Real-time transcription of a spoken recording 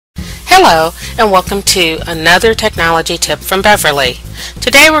Hello and welcome to another technology tip from Beverly.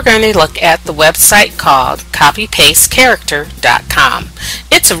 Today we're going to look at the website called copypastecharacter.com.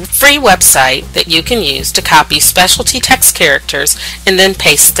 It's a free website that you can use to copy specialty text characters and then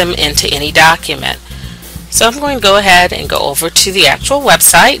paste them into any document. So I'm going to go ahead and go over to the actual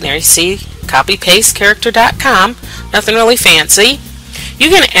website. There you see copypastecharacter.com. Nothing really fancy. You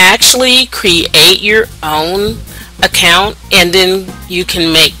can actually create your own account and then you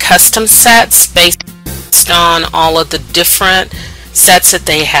can make custom sets based on all of the different sets that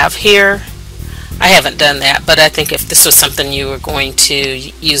they have here. I haven't done that, but I think if this was something you were going to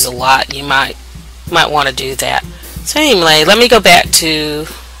use a lot, you might want to do that. So anyway, let me go back to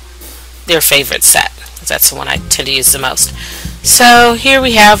their favorite set. That's the one I tend to use the most. So here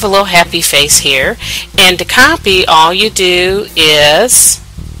we have a little happy face here, and to copy all you do is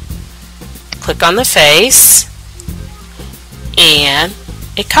click on the face and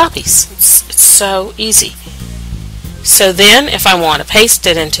it copies. It's so easy. So then if I want to paste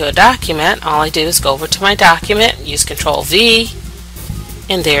it into a document, all I do is go over to my document, use Control V,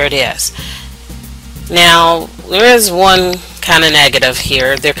 and there it is. Now there is one kind of negative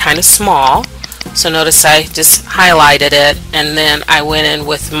here. They're kind of small. So notice I just highlighted it and then I went in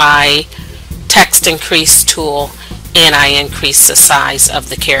with my text increase tool and I increased the size of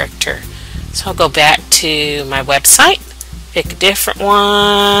the character. So I'll go back to my website, pick a different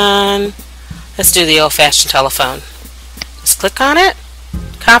one. Let's do the old-fashioned telephone. Just click on it,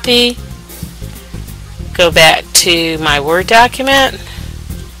 copy, go back to my Word document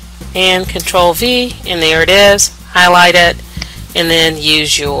and Control V, and there it is. Highlight it and then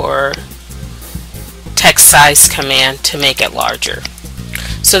use your text size command to make it larger.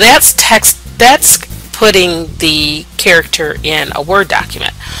 So that's putting the character in a Word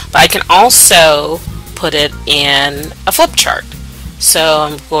document, but I can also put it in a flip chart. So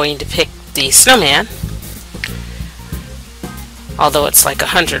I'm going to pick the snowman, although it's like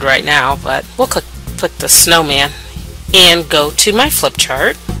 100 right now, but we'll click the snowman and go to my flip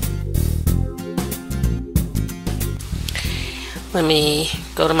chart. Let me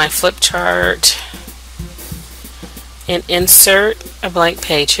go to my flip chart and insert a blank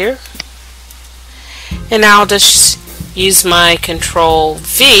page here, and now I'll just use my Control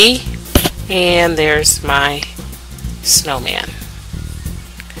V and there's my snowman.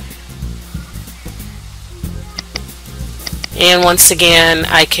 And once again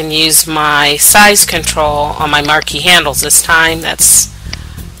I can use my size control on my marquee handles. This time that's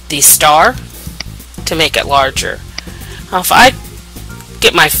the star to make it larger. Now if I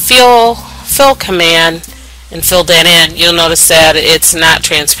get my fill command and fill that in, you'll notice that it's not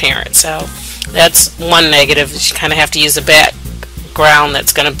transparent. So that's one negative. You kind of have to use a background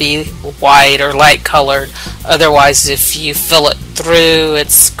that's going to be white or light colored. Otherwise, if you fill it through,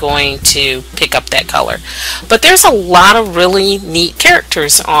 it's going to pick up that color. But there's a lot of really neat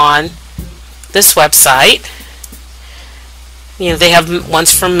characters on this website. You know, they have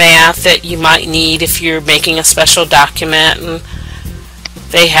ones for math that you might need if you're making a special document, and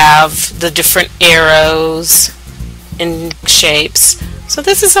they have the different arrows and shapes. So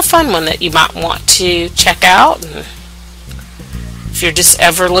this is a fun one that you might want to check out. And if you're just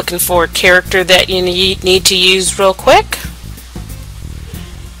ever looking for a character that you need to use real quick,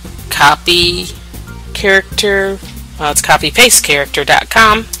 copy character, well, it's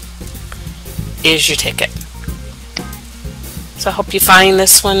copypastecharacter.com is your ticket. So I hope you find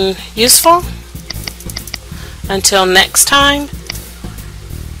this one useful. Until next time,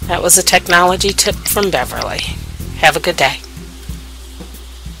 that was a technology tip from Beverly. Have a good day.